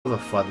What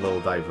a fun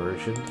little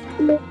diversion.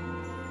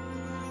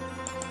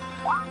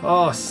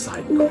 Oh,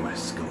 side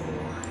quest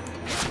galore.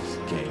 This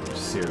game,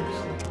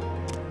 seriously.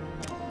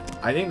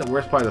 I think the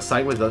worst part of the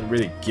side quest doesn't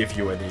really give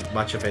you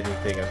much of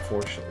anything,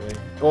 unfortunately.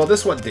 Well,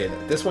 this one did.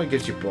 This one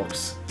gives you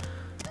books.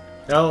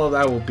 I don't know if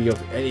that will be of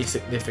any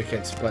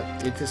significance, but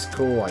it is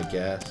cool, I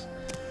guess.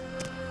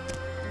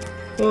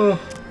 Oh.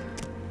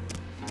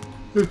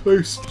 This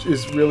place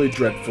is really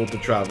dreadful to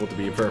travel, to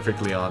be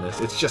perfectly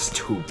honest. It's just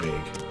too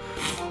big.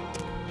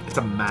 It's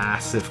a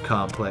massive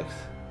complex.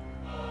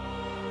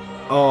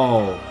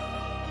 Oh.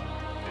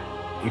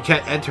 You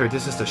can't enter.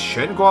 This is the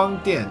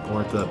Shenguang Dian,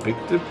 or the Big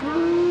Dipper.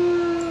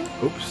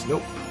 Oops,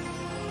 nope.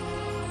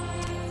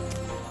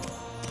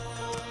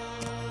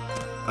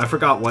 I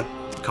forgot what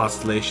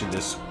constellation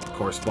this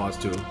corresponds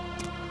to.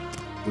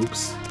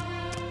 Oops.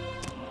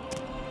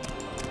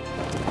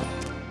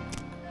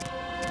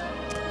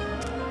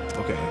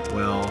 Okay,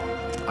 well,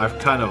 I've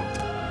kind of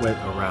went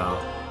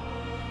around.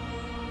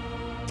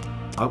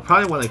 I'll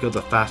probably want to go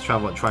to fast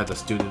travel and try the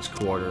students'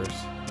 quarters.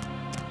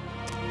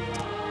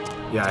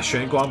 Yeah,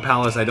 Shenguang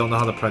Palace, I don't know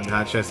how to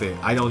pronounce it.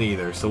 I don't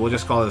either, so we'll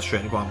just call it the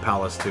Shenguang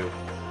Palace too.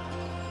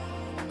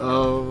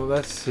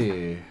 Let's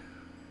see.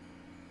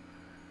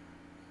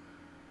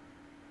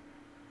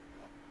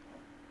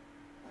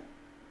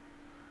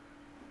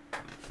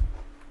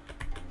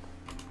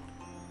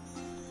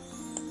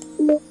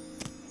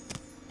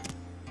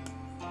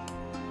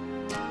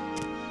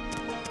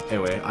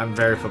 Anyway, I'm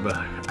very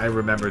familiar. I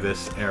remember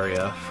this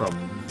area from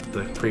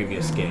the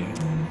previous game.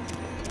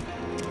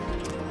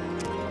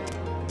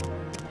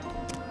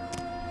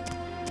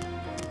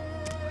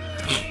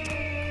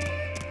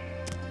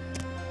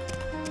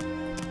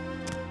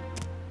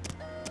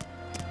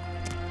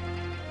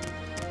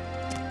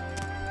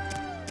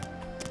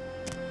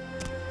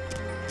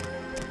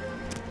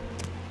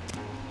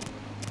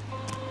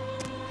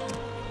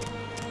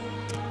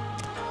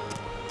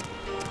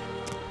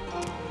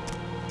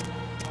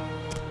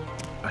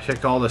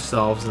 Check all the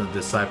selves in the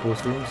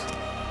disciples' rooms.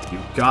 You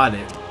got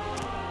it.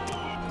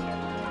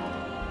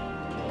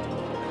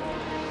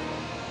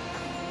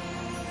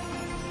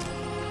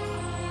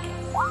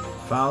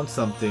 Found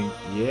something.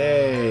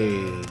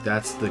 Yay!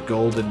 That's the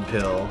golden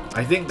pill.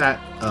 I think that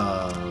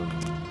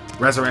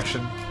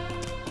resurrection.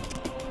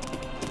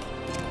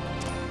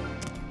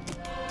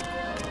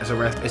 It's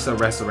a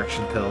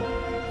resurrection pill.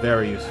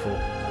 Very useful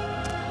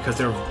because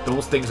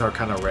those things are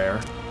kind of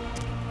rare.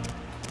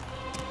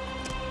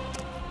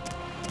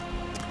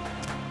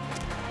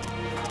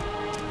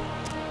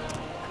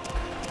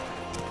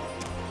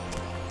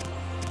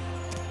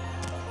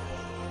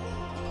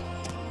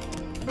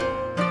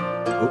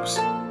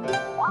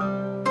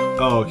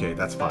 Oh, okay,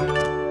 that's fine.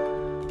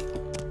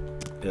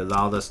 It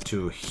allowed us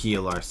to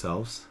heal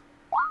ourselves.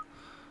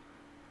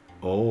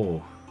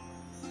 Oh.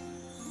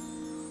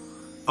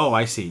 Oh,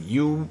 I see.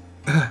 You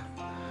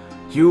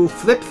you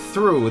flipped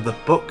through the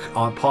book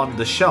upon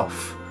the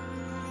shelf,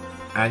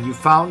 and you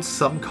found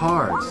some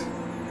cards.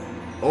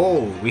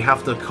 Oh, we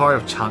have the card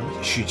of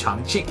Xu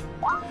Changjing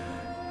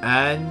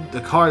and the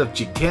card of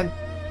Jing Tian,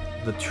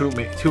 the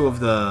two of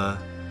the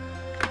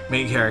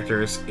main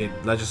characters in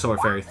Legend of Sword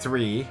Fairy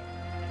 3.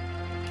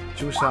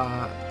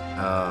 Jusha,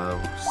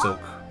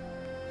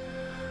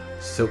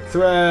 silk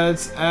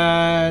threads,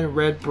 and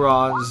red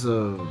bronze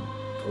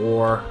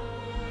ore,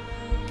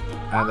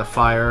 and the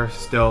fire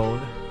stone.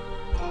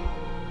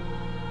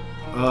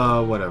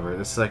 Whatever.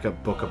 It's like a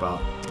book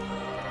about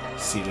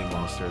seeding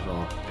monsters.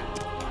 All.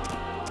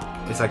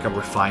 It's like a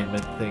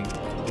refinement thing.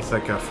 It's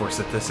like a for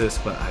synthesis,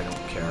 but I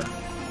don't care.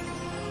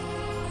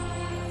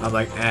 I'm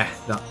like,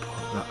 not.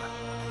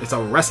 It's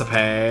a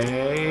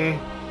recipe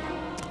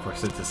for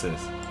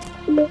synthesis.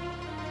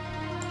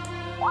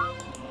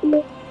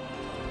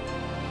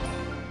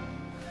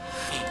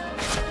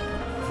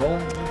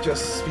 Only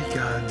just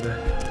begun.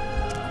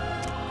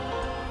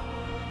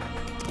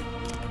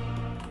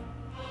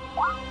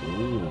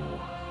 Ooh.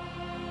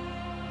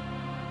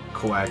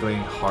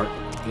 Coagulating heart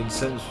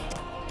incense.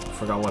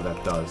 Forgot what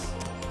that does.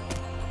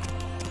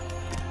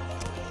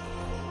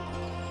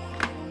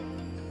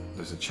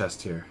 There's a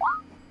chest here.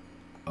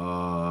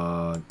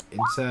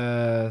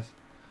 Incense.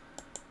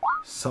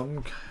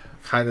 Some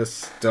kind of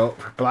stone,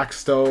 black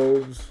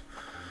stones.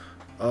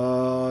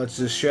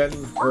 Zhishen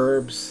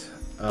herbs.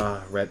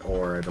 Red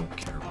ore, I don't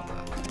care about that.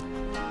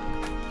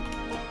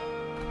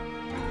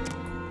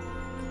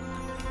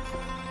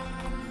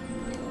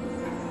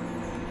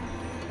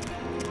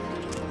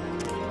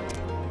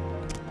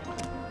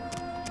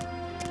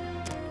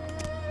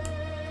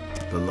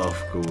 The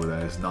love goo,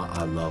 that is not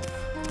a love.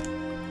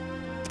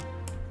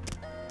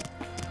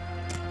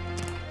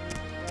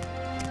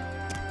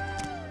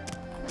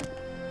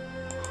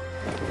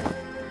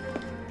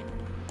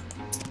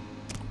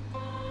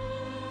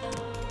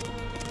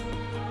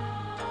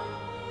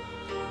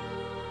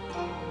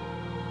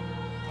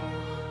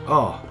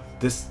 Oh,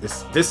 this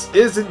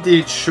is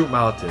indeed Shu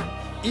Mountain.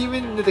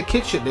 Even in the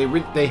kitchen,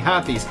 they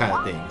have these kind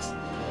of things.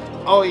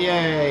 Oh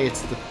yay!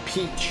 It's the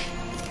peach.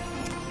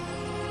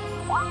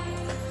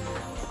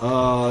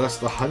 That's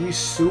the honey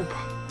soup.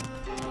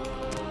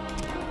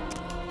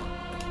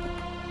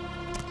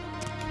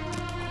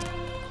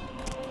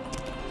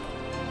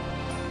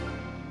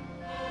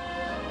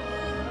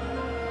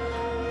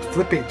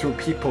 flipping through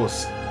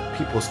people's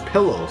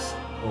pillows.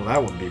 Oh,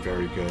 that wouldn't be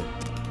very good.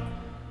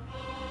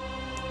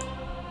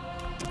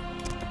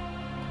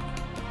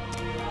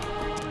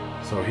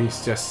 So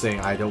he's just saying,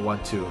 I don't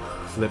want to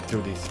flip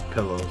through these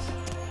pillows.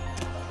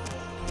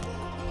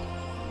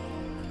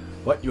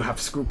 What, you have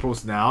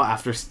scruples now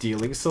after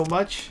stealing so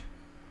much?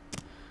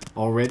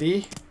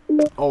 Already?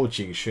 Oh,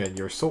 Jingxuan,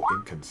 you're so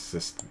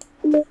inconsistent.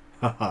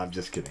 Haha, I'm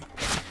just kidding.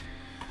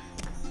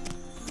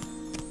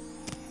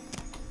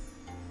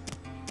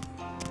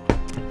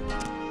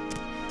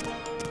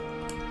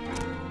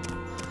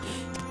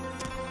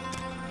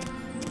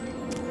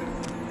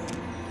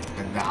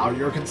 And now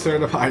you're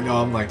concerned about... I know,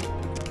 I'm like...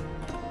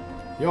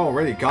 You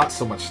already got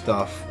so much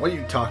stuff. What are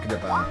you talking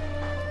about?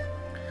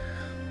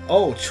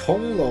 Oh,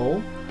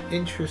 Chonglo.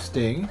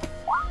 Interesting.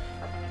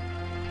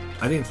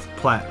 I think it's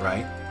plant,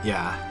 right?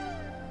 Yeah.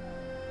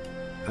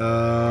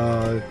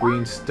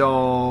 Green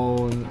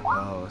stone.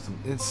 Oh, some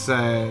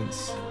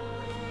incense.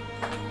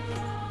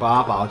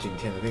 Ba Bao Jing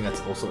Tian. I think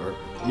that's also herb.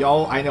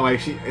 Yo, I know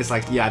actually. It's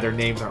like, yeah, their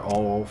names are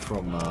all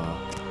from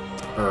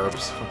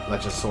herbs from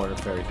Legend Sword and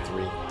Fairy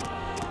 3.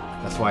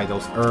 That's why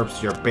those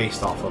herbs you're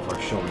based off of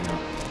are showing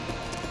up.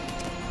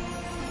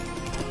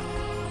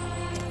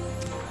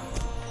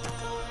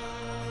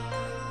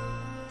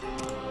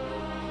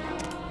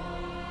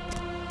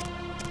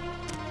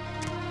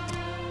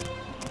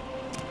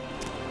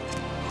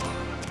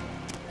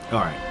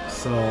 Alright,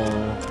 so...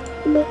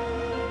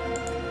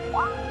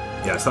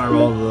 Yeah, sorry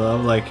about that.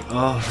 I'm like,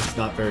 oh, it's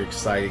not very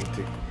exciting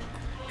to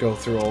go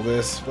through all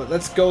this. But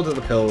let's go to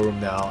the pill room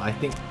now. I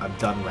think I'm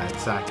done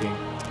ransacking.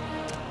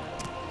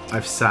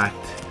 I've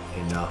sacked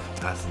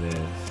enough as it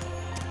is.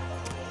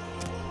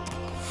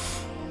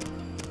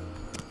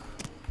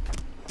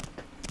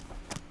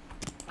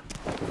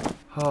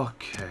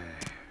 Okay.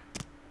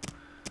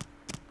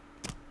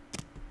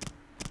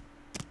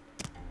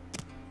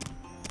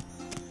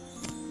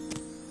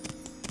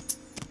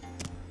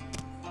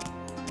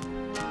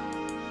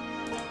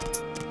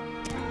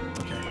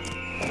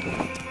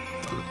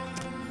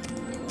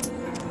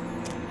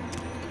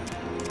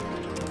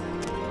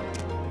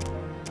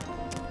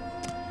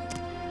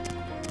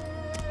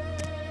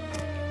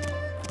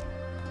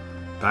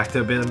 Back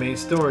to a bit of the main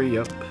story,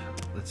 yep.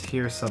 Let's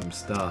hear some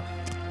stuff.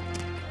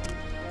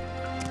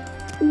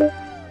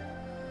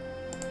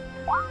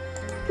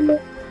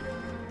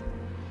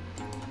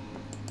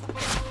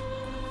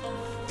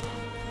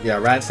 Yeah,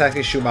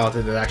 ransacking Shu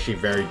Mountain is actually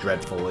very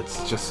dreadful.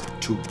 It's just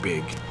too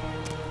big.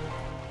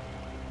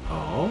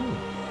 Oh.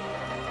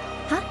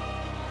 Huh?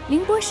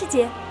 凌波师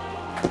姐.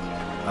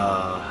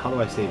 How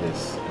do I say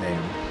this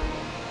name?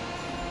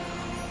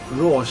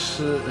 若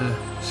是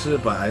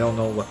本 I don't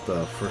know what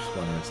the first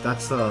one is.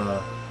 That's Hen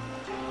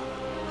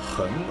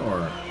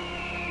or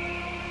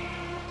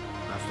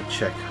I have to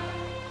check.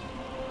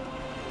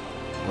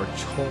 Or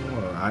Chong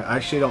or I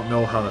actually don't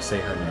know how to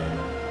say her name.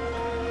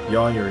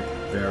 Y'all, you're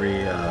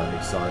very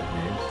exotic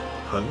names.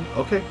 Hen?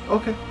 Okay,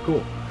 okay,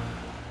 cool.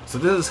 So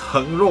this is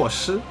Hen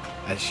Ruoshi,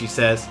 and she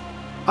says,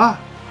 ah,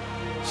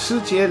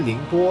 师姐凌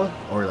波,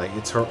 or like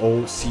it's her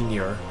old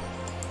senior.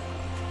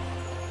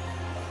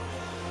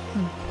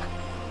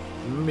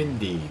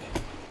 Indeed.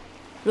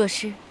 若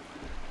师，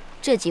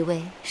这几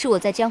位是我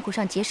在江湖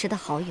上结识的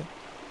好友，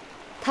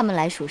他们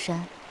来蜀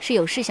山是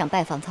有事想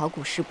拜访草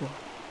谷师伯，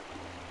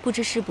不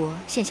知师伯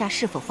现下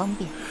是否方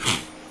便？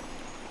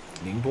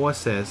 Ningbo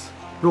says,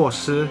 若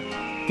师,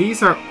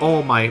 these are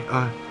all my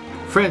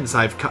friends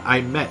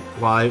I met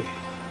while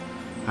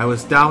I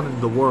was down in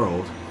the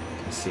world.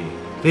 Let's see.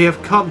 They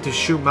have come to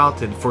Shu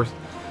Mountain for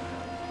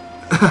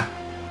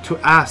to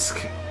ask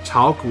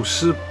草谷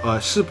师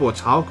伯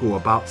草谷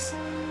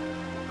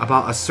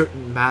about a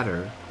certain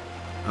matter.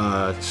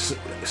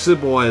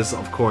 Shibo is,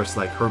 of course,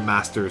 like her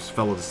master's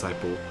fellow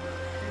disciple.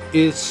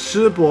 Is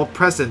Shibo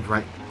present,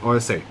 right? Or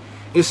let's say,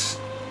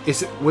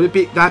 would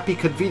that be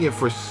convenient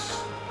for,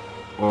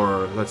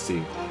 or let's see,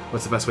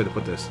 what's the best way to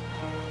put this?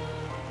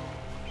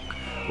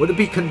 Would it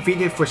be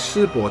convenient for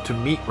Shibo to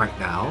meet right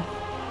now?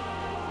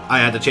 I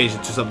had to change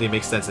it to something that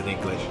makes sense in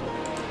English.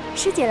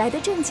 师姐来得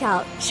正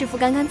巧，师父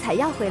刚刚采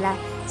药回来，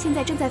现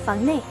在正在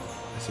房内。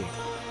 Let's see.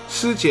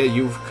 师姐,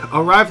 you've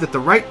arrived at the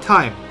right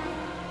time.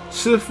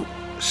 师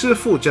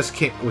父 just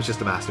came, which is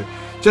the master,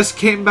 just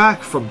came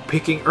back from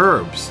picking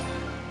herbs.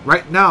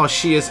 Right now,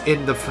 she is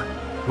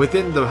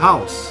within the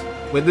house,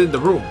 within the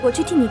room. 我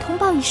去替你通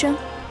报一声。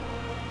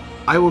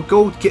 I will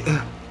go get.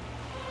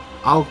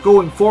 I'll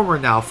go inform her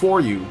now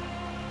for you.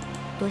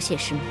 多谢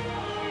师妹。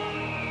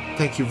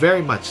 Thank you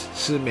very much,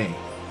 师妹.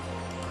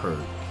 Her,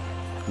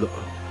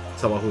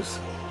 someone who's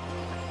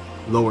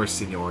lower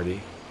seniority.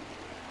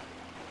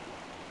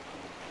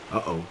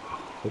 Uh-oh.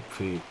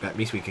 Hopefully that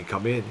means we can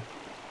come in.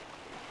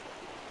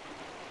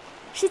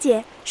 师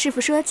姐，师父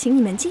说请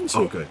你们进去。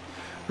 Oh, good.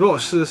 若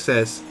师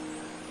says,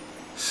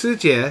 师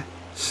姐,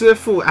 师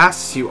父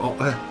asks you,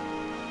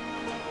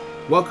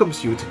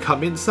 welcomes you to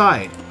come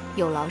inside.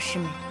 有劳师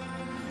妹。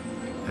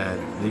 And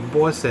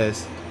Ningbo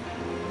says,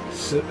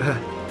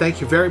 thank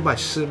you very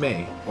much,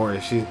 Shimei. Or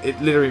it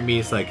literally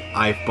means like,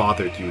 I've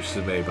bothered you,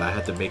 Shimei, but I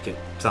had to make it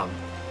sound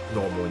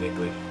normal in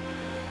English.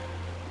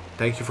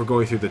 Thank you for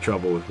going through the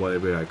trouble with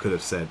whatever I could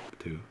have said,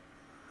 too.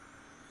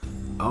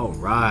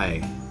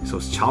 Alright. So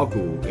it's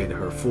Chaogu in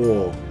her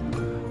full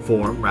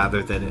form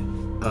rather than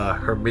in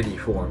her mini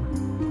form.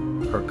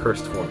 Her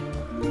cursed form.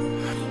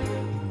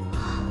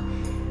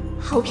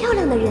 好漂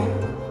亮的人。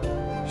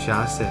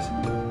 Xia says,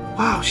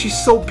 wow, she's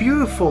so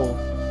beautiful.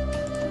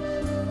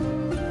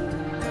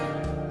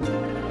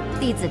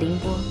 弟子凌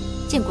波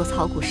见过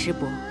草谷师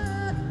伯。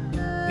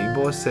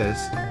 Ningbo says,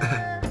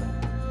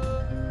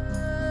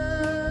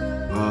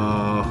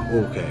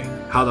 okay.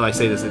 How do I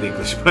say this in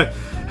English? But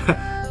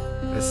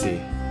let's see.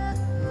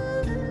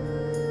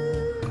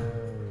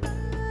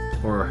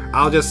 Or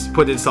I'll just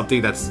put in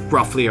something that's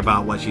roughly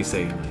about what she's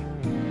saying.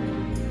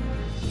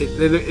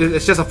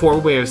 It's just a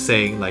formal way of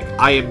saying, like,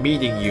 I am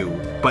meeting you,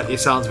 but it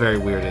sounds very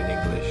weird in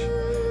English.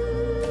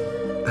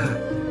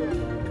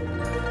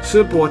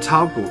 Shibo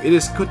Taogu, it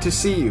is good to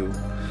see you.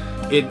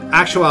 In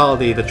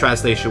actuality, the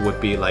translation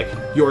would be like,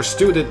 your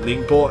student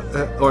Lingbo,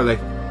 or like,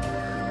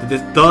 the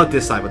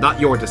disciple, not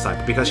your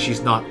disciple, because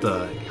she's not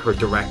her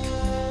direct,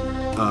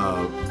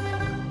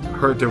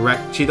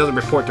 she doesn't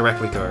report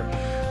directly to her.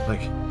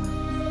 Like,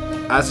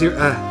 as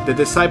the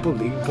disciple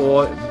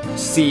Lingbo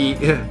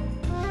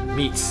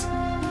meets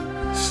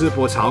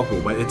Shibo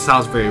Taogu, but it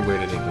sounds very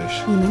weird in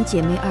English. 你们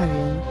姐妹二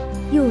人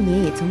幼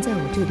年也曾在我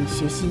这里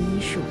学习医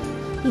术，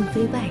并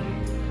非外人，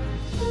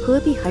何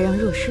必还让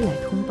若师来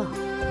通报？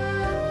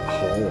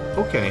 Oh,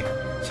 okay.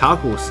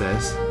 Taogu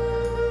says,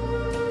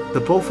 the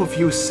both of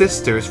you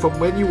sisters from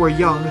when you were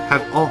young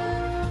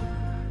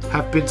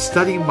have been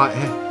studying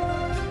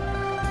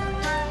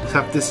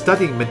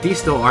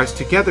medicinal arts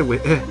together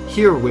with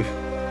here in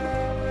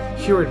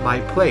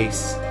my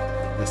place.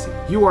 Let's see.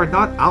 You are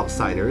not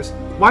outsiders.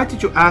 Why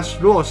did you ask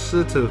Ruo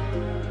Shi to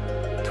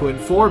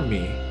inform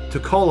me, to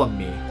call on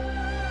me?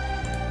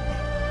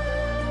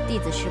 弟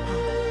子是怕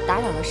打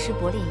扰了师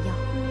伯炼药。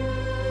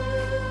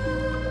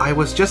 I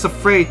was just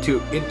afraid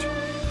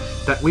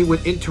that we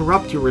would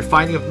interrupt your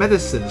refining of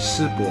medicine,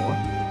 Shibo.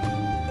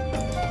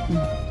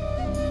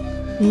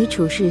 你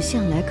处事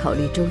向来考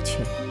虑周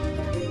全。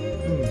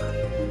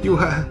You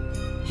have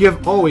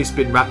always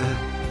been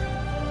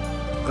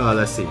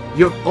let's see.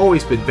 You have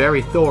always been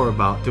very thorough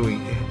about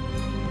doing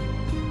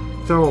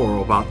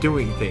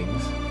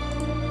things.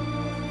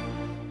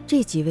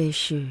 这几位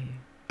是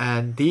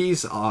And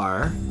these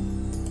are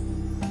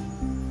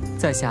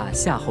在下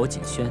夏侯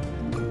景轩，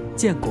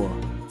见过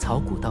草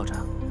谷道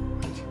长。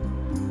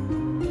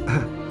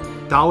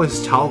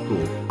 Taoist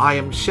Chaogu. I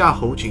am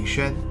Xiahou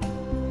Jingxuan.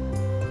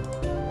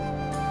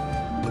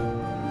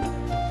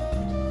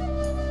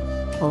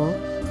 哦，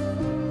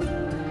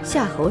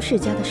夏侯氏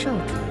家的少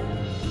主。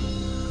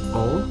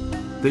 Oh,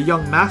 the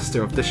young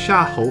master of the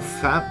Xiahou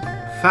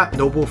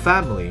noble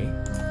family.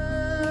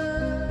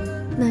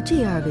 那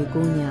这二位姑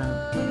娘，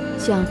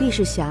想必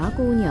是霞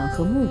姑娘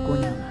和木姑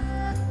娘了。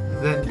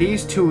 Then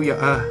these two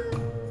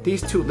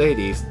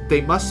ladies,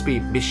 they must be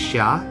Miss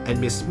Xia and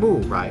Miss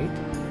Mu, right?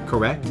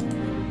 Correct?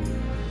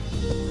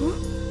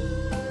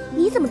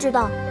 你怎么知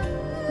道？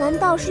难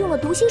道是用了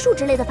读心术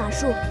之类的法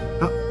术？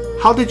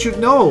 How did you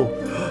know?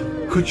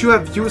 Could you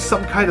have used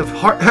some kind of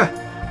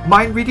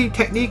mind reading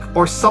technique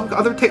or some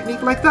other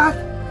technique like that?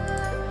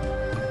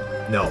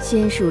 No.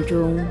 仙术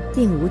中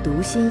并无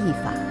读心一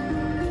法，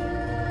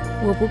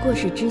我不过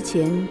是之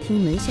前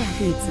听门下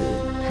弟子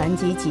谈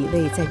及几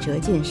位在折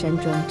剑山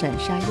庄斩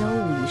杀妖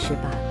物一事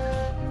罢了。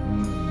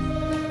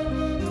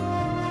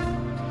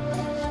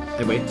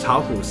 Anyway,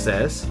 Taohu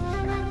says,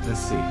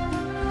 let's see,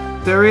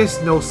 there is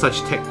no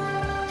such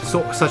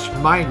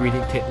mind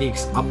reading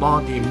techniques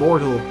among the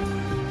immortal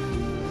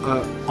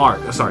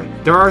art. Sorry,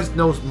 there is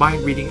no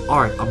mind reading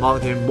art among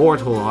the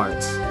immortal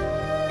arts.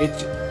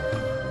 Let's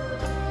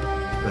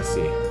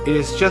see. It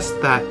is just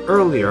that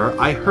earlier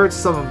I heard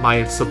some of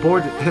my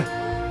subordinate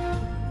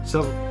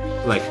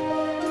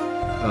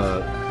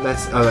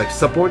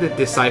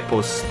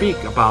disciples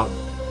speak about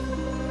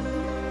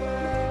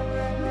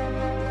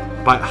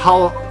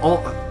how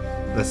all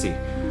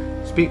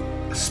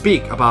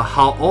speak about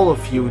how all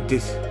of you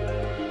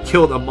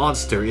killed a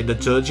monster in the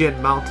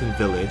Zhejian mountain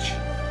village.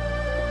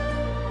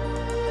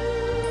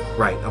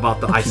 Right,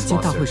 about the 那 ice 体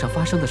剑大 monster. 会上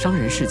发生的伤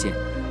人事件，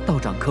道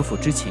长可否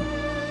知情？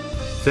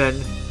 Then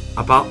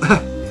about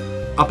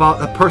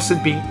a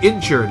person being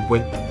injured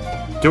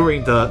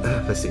during the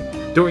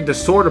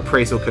sword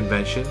appraisal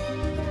convention.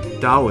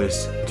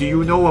 Taoist, do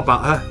you know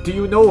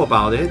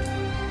about it?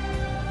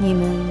 你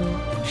们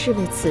是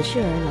为此事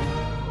而来？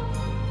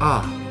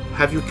 Ah,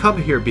 have you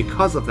come here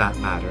because of that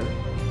matter?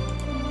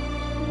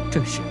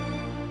 正是。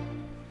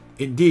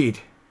 Indeed.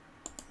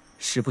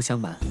 实不相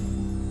瞒，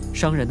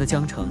伤人的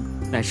江城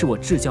乃是我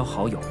至交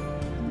好友，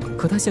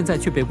可他现在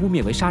却被污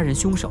蔑为杀人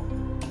凶手，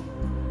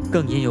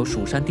更因有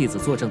蜀山弟子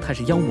作证他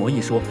是妖魔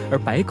一说而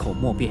百口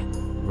莫辩。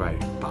 Right,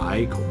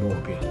 百口莫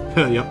辩.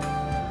 Yep.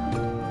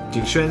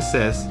 Jingxuan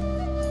says,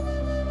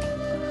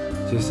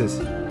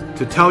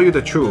 to tell you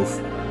the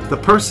truth, the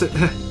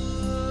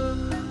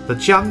the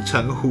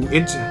Jiangcheng who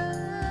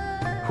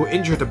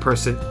injured the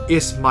person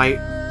is my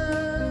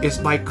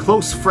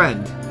close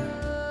friend,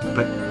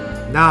 but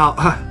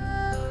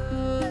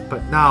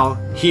now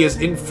he is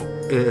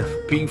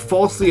being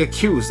falsely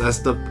accused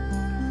as the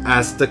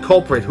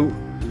culprit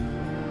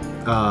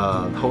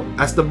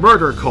as the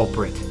murder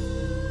culprit.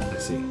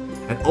 Let's see.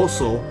 And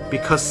also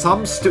because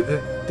some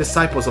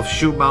disciples of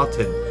Shu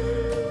Mountain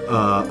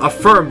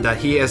affirm that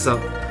he is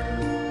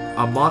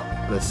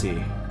let's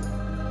see.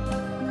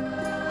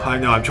 I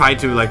know, I'm trying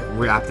to like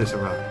wrap this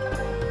around.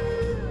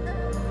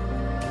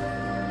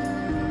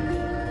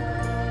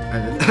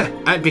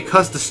 And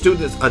because the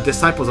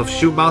disciples of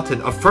Shu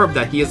Mountain affirm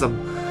that he is a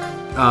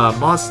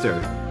monster,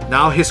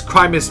 now his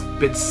crime has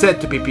been said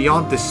to be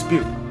beyond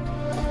dispute.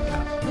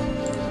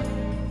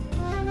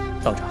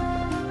 道长，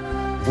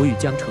我与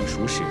江澄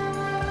熟识，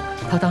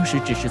他当时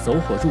只是走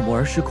火入魔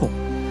而失控，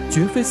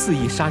绝非肆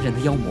意杀人的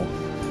妖魔。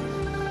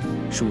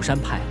蜀山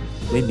派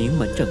为名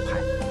门正派，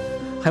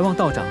还望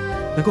道长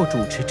能够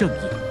主持正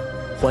义，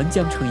还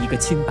江澄一个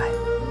清白。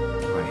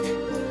Right.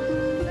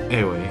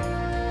 Anyway,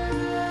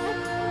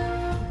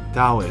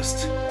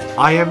 Taoist,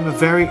 I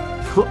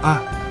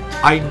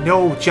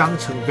know Jiang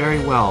Cheng very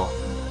well.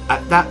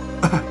 At that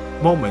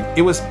moment,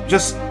 it was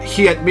just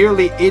he had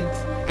merely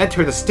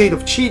entered a state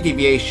of chi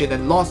deviation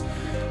and lost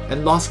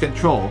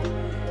control.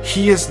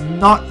 He is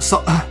not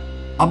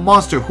a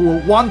monster who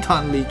will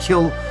wantonly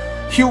kill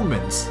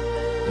humans.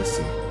 Let's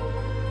see.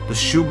 The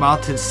Shu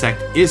Mountain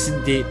sect is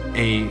indeed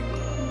an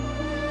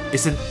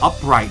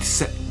upright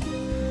sect.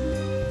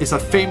 It's a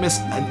famous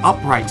and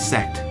upright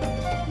sect.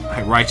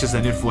 Righteous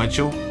and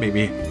influential,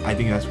 maybe. I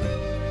think that's right.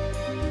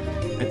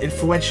 An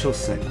influential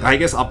sect. I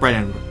guess upright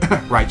and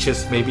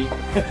righteous, maybe.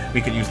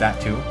 We could use that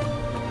too.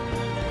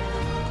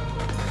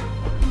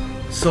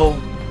 So,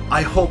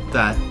 I hope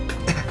that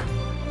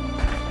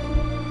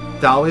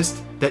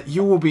Taoist, that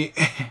you will be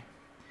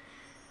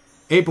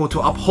able to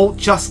uphold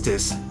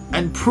justice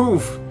and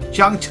prove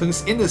Jiang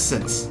Cheng's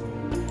innocence.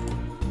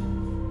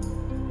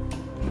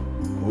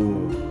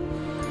 Ooh.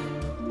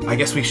 I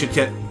guess we should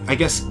get...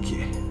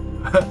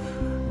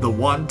 the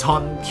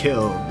wonton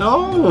kill.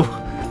 No!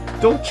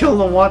 Don't kill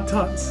the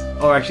wontons.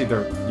 Oh, actually,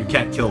 you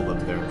can't kill them.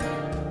 They're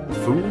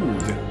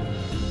food.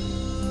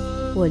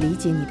 我理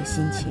解你的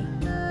心情，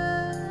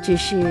只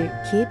是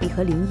铁笔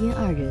和灵音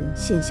二人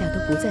现下都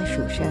不在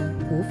蜀山，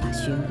无法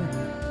询问。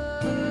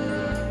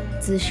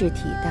兹事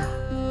体大，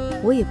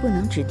我也不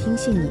能只听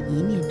信你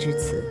一面之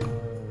词。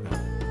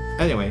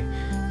 Anyway,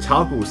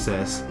 Cao Gu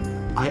says,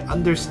 I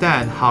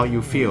understand how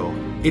you feel.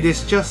 It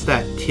is just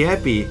that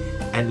Tiebi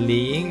and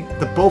Li Ying,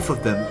 the both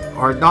of them,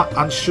 are not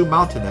on Shu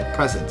Mountain at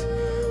present,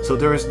 so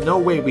there is no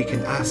way we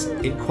can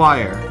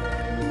inquire.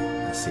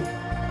 Let's see.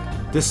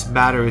 This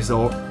matter is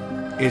a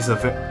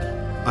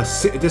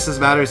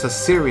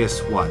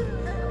serious one.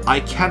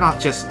 I cannot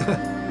just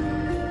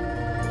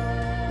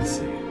let's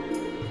see.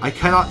 I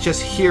cannot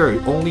just hear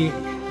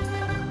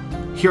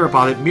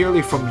about it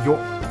merely from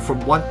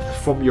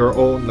your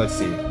own. Let's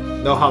see.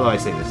 No, how do I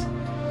say this?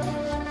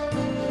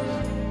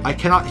 I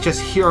cannot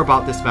just hear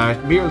about this matter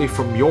merely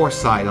from your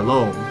side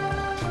alone.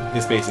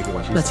 Is basically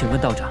what she said. 那请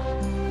问道长，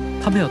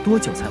他们要多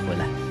久才回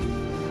来？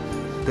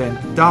 Then,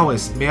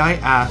 Taoist, may I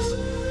ask,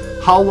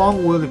 how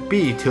long will it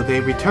be till they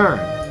return?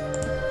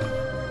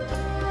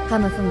 他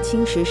们奉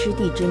青石师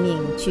弟之命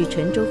去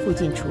陈州附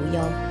近除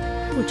妖，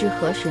不知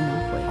何时能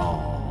回。 Oh,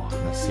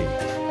 let's see.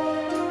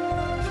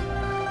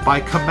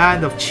 By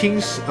command of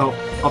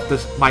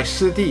my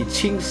Shidi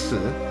Qingshi,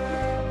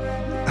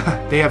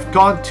 they have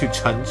gone to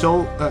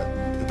Chenzhou,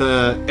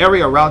 the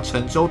area around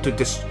Chenzhou, to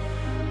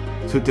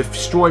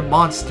destroy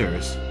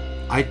monsters.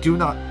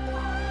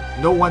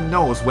 No one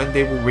knows when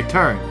they will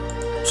return.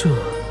 这，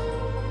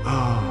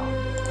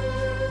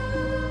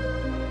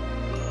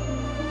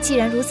既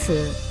然如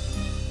此，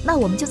那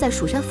我们就在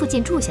蜀山附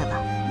近住下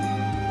吧。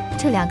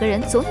这两个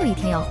人总有一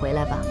天要回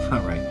来吧。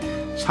Right.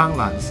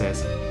 Changlan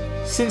says,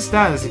 since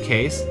that is the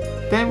case,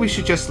 then we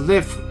should just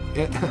live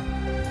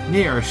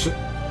near.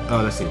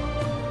 Let's see.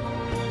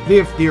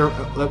 Live near.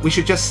 We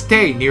should just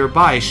stay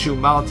nearby Shu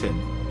Mountain.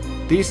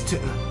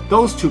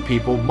 Those two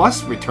people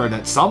must return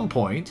at some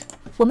point.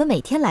 我们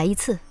每天来一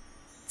次，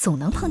总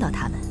能碰到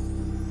他们。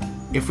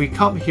 If we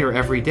come here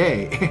every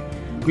day,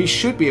 we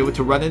should be able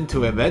to run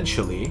into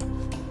eventually.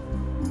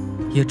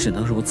 也只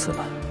能如此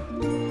了。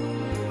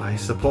 I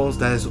suppose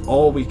that is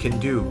all we can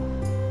do.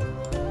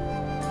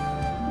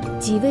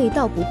 几位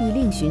倒不必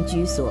另寻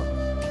居所，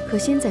可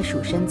先在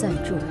蜀山暂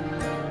住。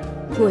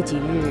过几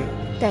日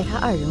待他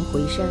二人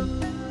回山，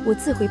我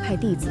自会派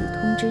弟子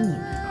通知你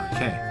们。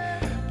 Okay.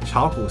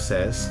 Chaohu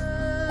says,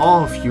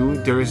 all of you,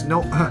 there is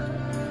no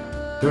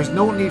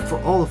need for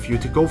all of you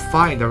to go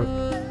find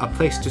a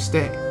place to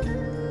stay.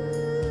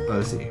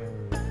 Let's see.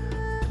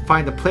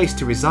 Find a place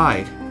to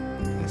reside.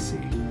 Let's see.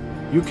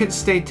 You can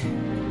stay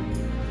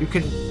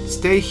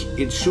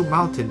in Shu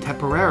Mountain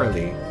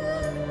temporarily.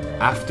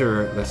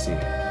 After, let's see.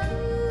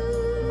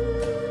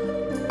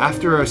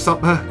 After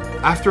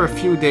a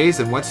few days,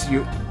 and once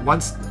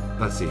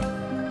let's see.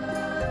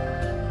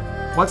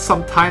 once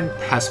some time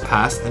has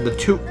passed and the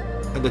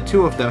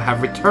two of them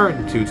have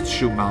returned to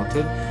Shu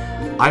Mountain,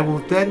 I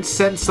will then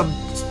send some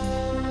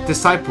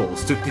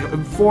disciples to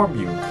inform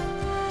you.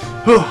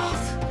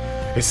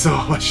 It's so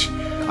much.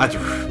 I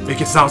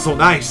make it sound so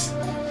nice.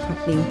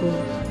 凌波，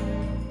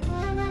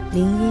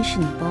林音是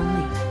你胞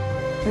妹，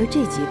而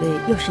这几位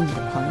又是你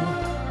的朋友，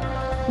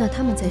那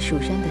他们在蜀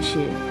山的事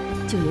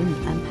就由你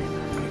安排吧。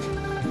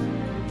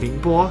凌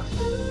波,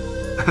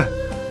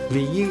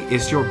 Li Ying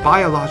is your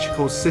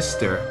biological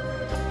sister,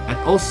 and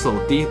also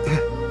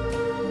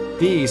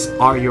these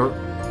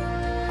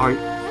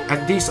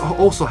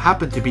also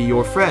happen to be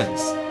your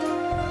friends.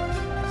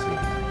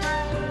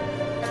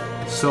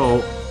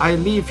 So I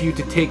leave you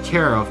to take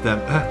care of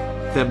them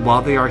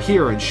while they are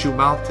here in Shu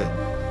Mountain.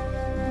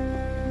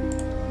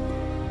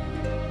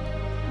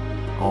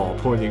 Oh,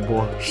 poor 凌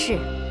波。是。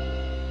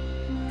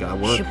Gotta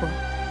work. 师伯，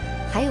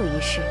还有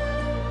一事，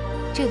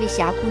这位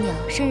霞姑娘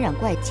身染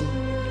怪疾，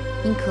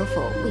您可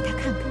否为她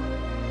看看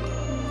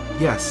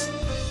 ？Yes.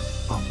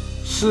 Oh,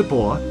 师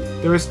伯,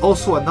 there is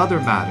also another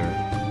matter.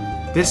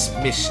 This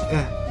Miss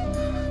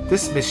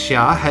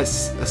Xia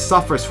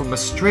suffers from a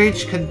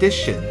strange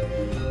condition.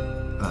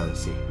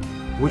 Let's see.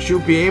 Would you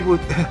be able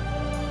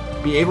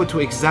to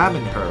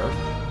examine her?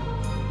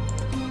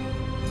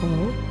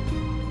 哦，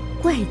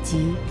怪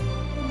疾。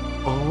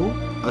Oh,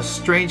 a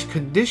strange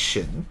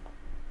condition.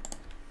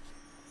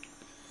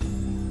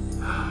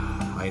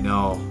 I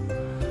know.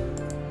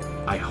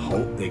 I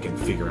hope they can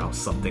figure out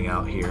something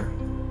out here.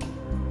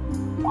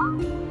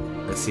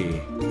 Let's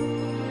see.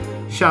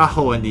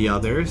 Xiahou and the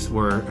others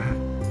were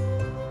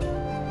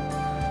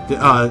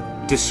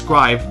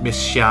described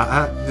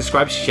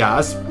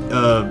Xia's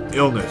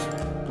illness,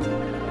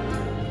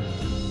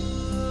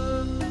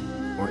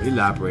 or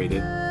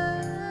elaborated.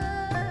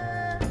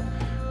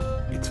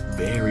 It's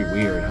very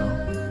weird, huh?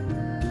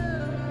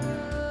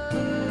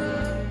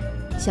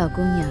 小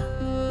姑娘，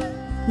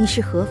你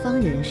是何方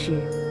人士？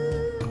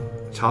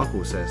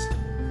 Chaogu says,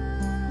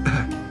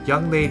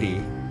 "Young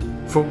lady,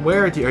 from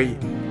where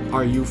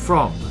are you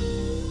from?"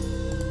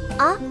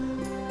 啊，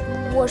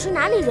我是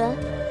哪里人？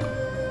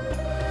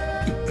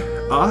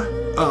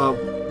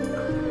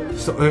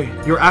 So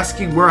you're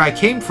asking where I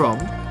came from?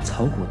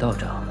 草谷道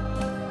长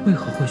为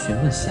何会询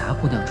问霞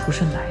姑娘出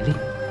身来历？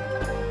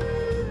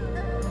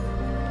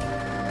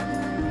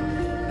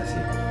 Let's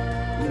see.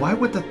 Why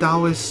would the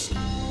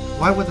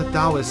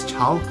Taoist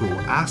Chaogu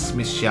ask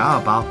Miss Xia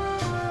about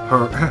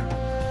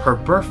her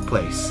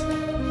birthplace?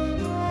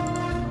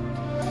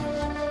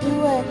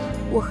 因为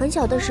我很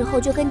小的时候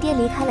就跟爹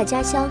离开了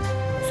家乡，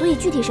所以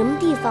具体什么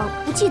地方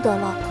不记得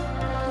了。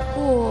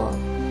不过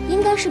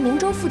应该是明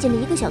州附近的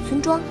一个小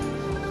村庄。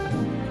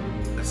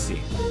 Let's see.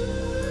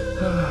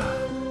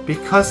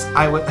 Because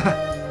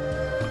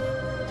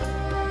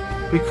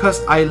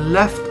I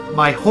left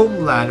my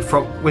homeland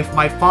with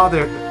my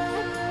father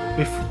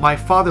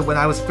when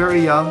I was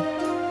very young.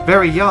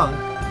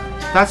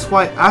 That's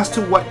why, as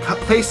to what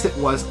place it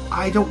was,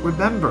 I don't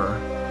remember.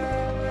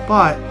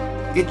 But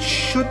it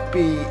should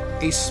be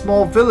a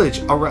small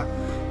village around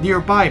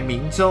nearby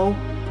Mingzhou.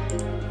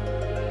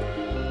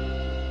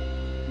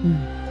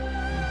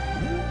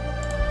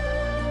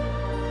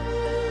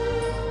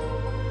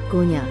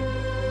 姑娘，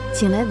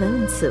请来闻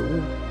闻此物。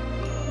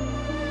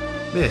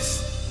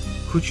 Miss,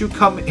 could you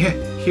come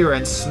here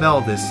and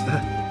smell this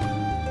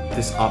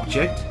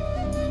object?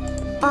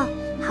 哦，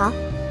好。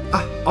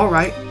 All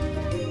right.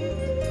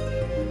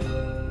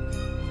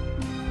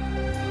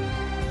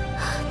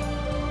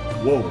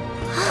 Whoa.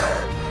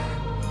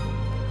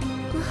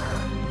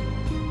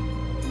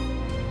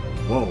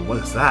 Whoa,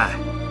 what is that?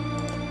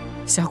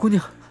 霞姑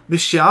娘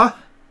Miss Xia?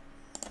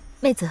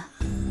 妹子，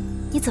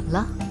你怎么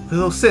了？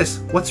 Little sis,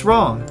 what's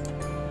wrong?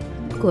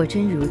 果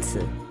真如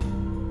此，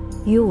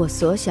与我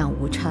所想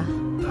无差。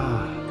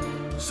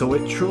 So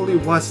it truly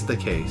was the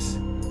case.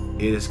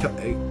 It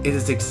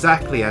is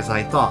exactly as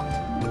I thought.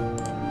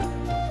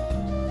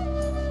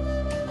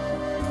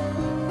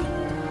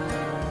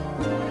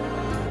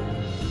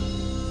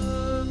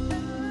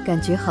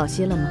 感觉好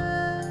些了吗？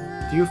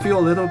 Do you feel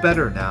a little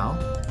better now?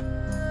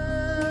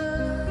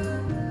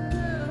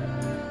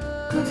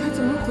 刚才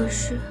怎么回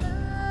事？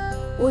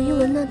我一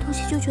闻那东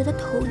西就觉得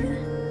头晕。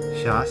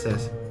 Xia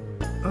says,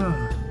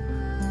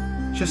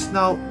 just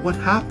now what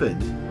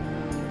happened?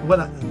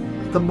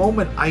 The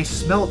moment I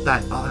smelled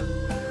that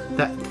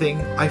thing,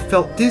 I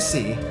felt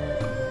dizzy.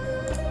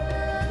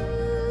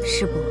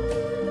 师伯，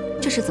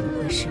这是怎么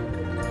回事？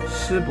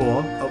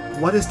 Shibo,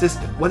 what is this?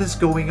 What is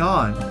going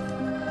on?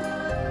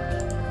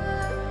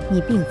 你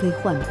并非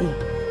患病，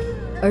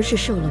而是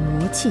受了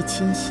魔气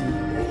侵袭。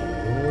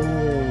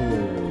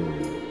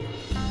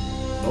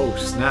 Oh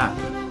snap.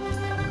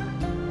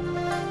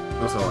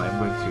 Also, I'm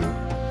going to...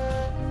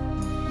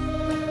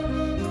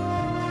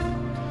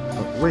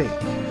 Oh, wait.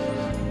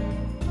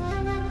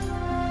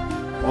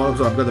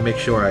 Also, I'm going to make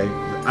sure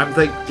I'm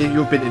like,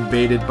 you've been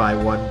invaded by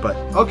one, but...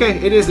 Okay,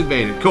 it is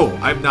invaded. Cool.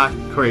 I'm not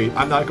crazy.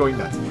 I'm not going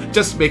nuts.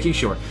 Just making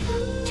sure.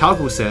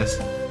 Chaogu says,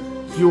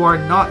 you are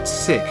not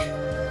sick,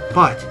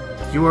 but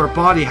your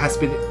body has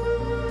been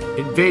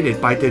invaded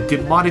by the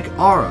demonic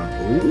aura.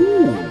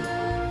 Ooh.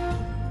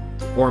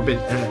 Or been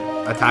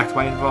attacked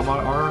by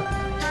demonic aura.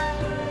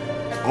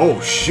 Oh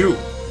shoot.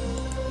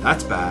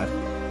 That's bad.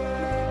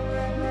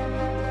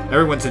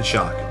 Everyone's in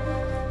shock.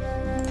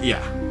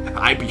 Yeah,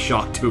 I'd be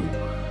shocked too.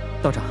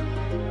 道长，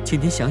请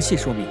您详细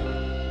说明。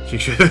 She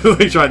should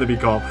really try to be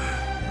calm.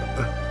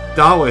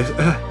 That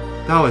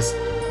was.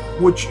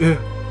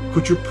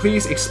 Could you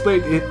please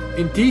explain it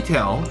in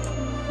detail?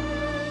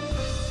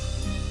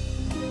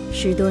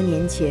 10多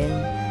年前，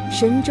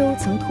神州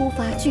曾突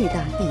发巨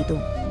大地动，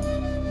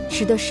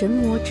使得神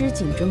魔之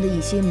井中的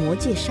一些魔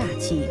界煞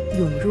气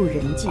涌入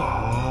人界。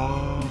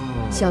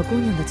小姑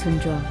娘的村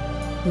庄，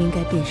应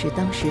该便是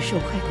当时受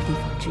害的地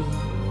方之一。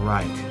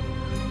Right.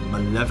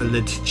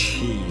 Malevolent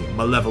chi.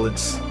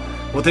 Malevolence.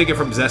 We'll take it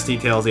from Zest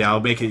details. Yeah, I'll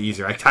make it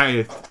easier. I kind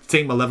of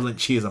think malevolent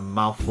chi is a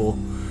mouthful.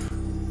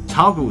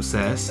 Taogu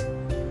says,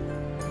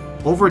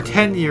 over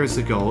 10 years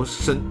ago,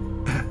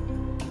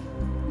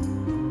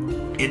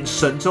 in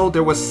Shenzhou,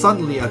 there was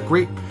suddenly a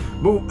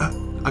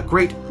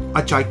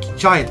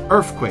giant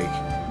earthquake.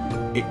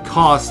 It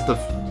caused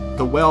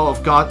the well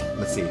of God.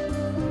 Let's see.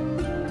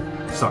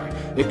 Sorry.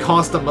 It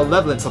caused the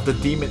malevolence of the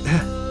demon.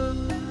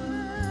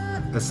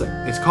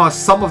 It's caused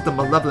some of the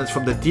malevolence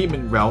from the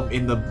demon realm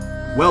in the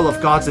well of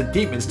gods and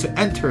demons to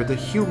enter the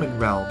human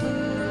realm.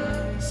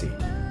 Let's see.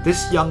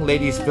 This young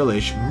lady's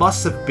village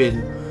must have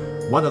been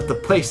one of the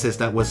places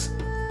that was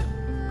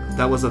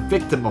a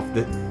victim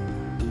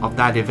of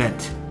that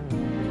event.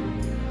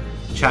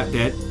 Chat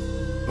dead.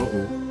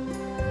 Uh-oh.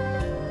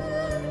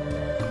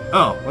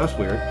 Oh, that's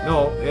weird.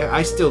 No, yeah,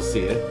 I still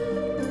see it.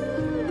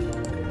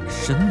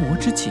 神魔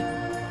之井，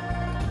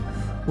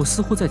我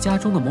似乎在家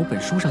中的某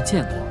本书上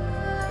见过，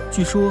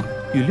据说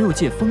与6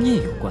界封印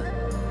有关。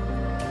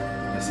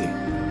 Let's see.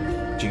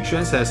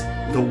 Jingxuan says,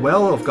 the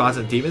well of gods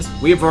and demons.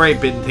 We have already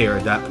been there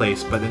at that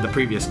place, but in the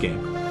previous game.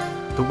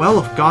 The well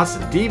of gods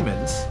and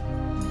demons?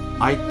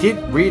 I did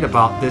read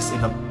about this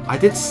I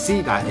did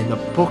see that in the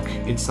book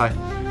inside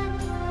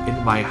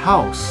in my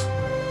house.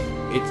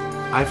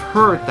 I've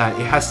heard that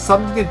it has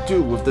something to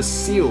do with the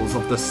seals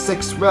of the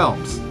 6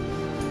 realms.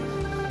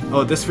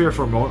 Oh, this sphere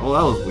for more. Oh,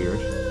 that was weird.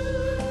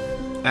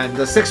 And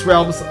the 6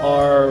 realms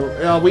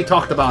are. We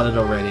talked about it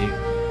already,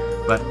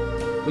 but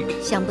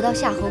we. 想不到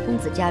夏侯公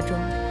子家中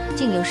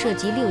竟有涉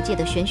及6界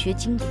的玄学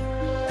经典。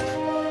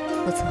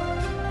不错，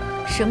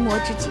神魔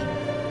之井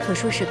可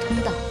说是通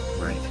道。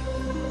 Right.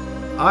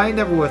 I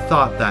never would have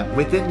thought that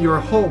within your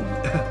home,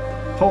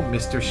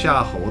 Mr.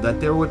 Xiahou, that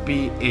there would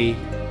be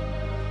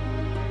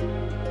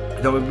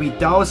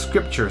Taoist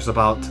scriptures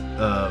about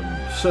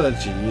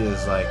Sheji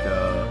is like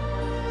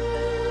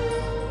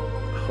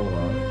hold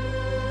on.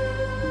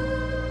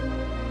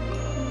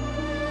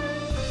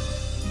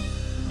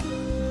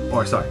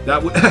 Or sorry,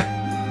 that would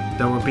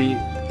there would be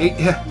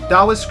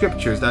Taoist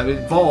scriptures that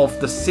involve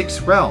the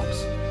 6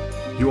 realms.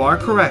 You are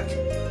correct.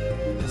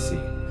 Let's see.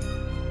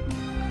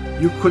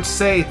 You could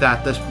say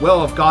that the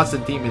well of gods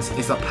and demons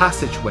is a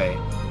passageway.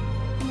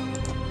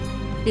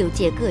 6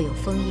界各有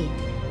封印，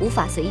无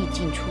法随意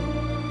进出。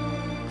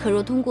可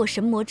若通过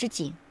神魔之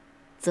井，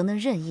则能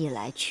任意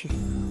来去。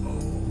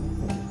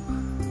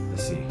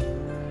 Let's see.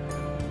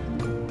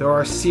 There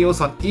are seals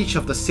on each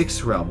of the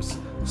 6 realms,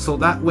 so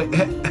that way,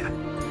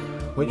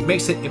 which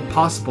makes it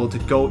impossible to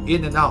go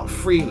in and out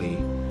freely.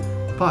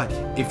 But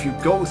if you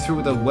go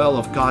through the well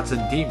of gods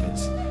and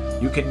demons,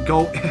 you can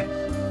go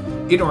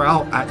in or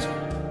out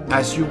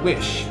as you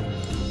wish.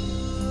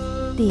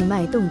 地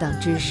脉动荡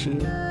之时，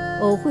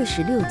偶会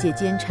使6界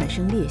间产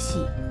生裂隙。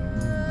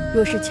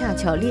若是恰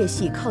巧裂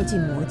隙靠近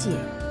魔界，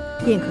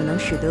便可能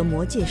使得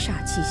魔界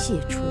煞气泄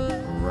出。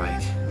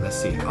 Right. Let's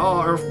see.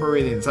 Oh, Earth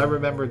Meridians. I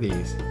remember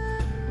these.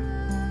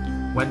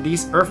 When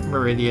these Earth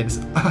Meridians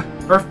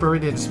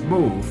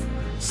move,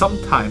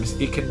 sometimes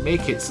it can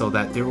make it so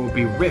that there will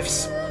be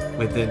rifts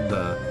within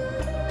the.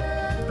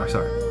 Or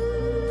sorry.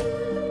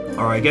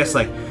 Or I guess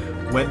like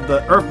when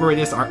the Earth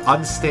Meridians are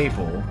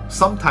unstable,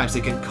 sometimes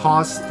it can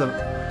cause the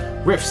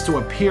rifts to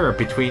appear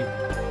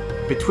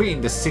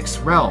between the 6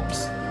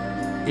 realms.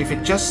 If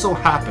it just so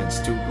happens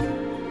to,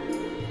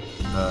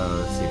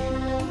 let's see.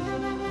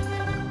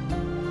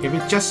 If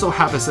it just so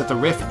happens that the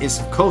rift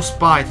is close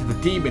by to the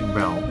demon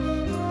realm,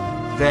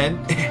 then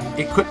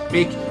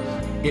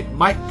it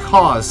might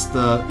cause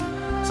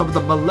some of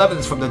the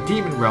malevolence from the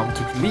demon realm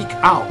to leak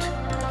out.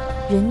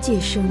 人界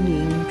生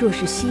灵若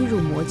是吸入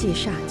魔界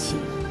煞气，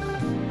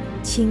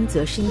轻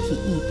则身体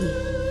异变，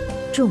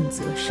重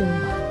则身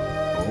亡。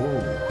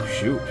 Oh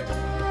shoot!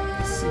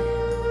 Let's see.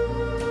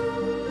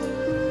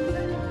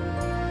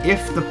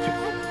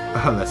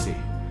 Let's see.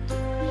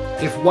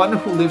 If one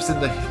who lives in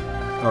the,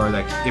 or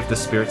like if the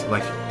spirit,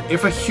 like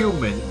if a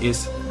human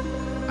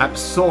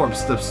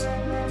absorbs the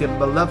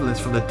malevolence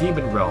from the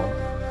demon realm,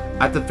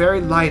 at the very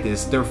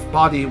lightest, their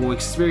body will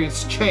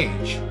experience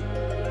change.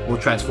 Will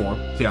transform.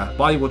 Yeah,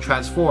 body will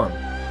transform.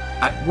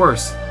 At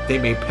worst, they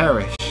may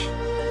perish.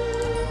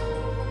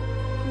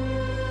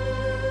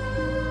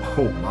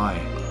 Oh my.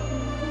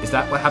 Is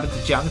that what happened to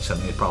Jiang Cheng?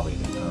 It probably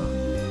did.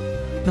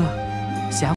 那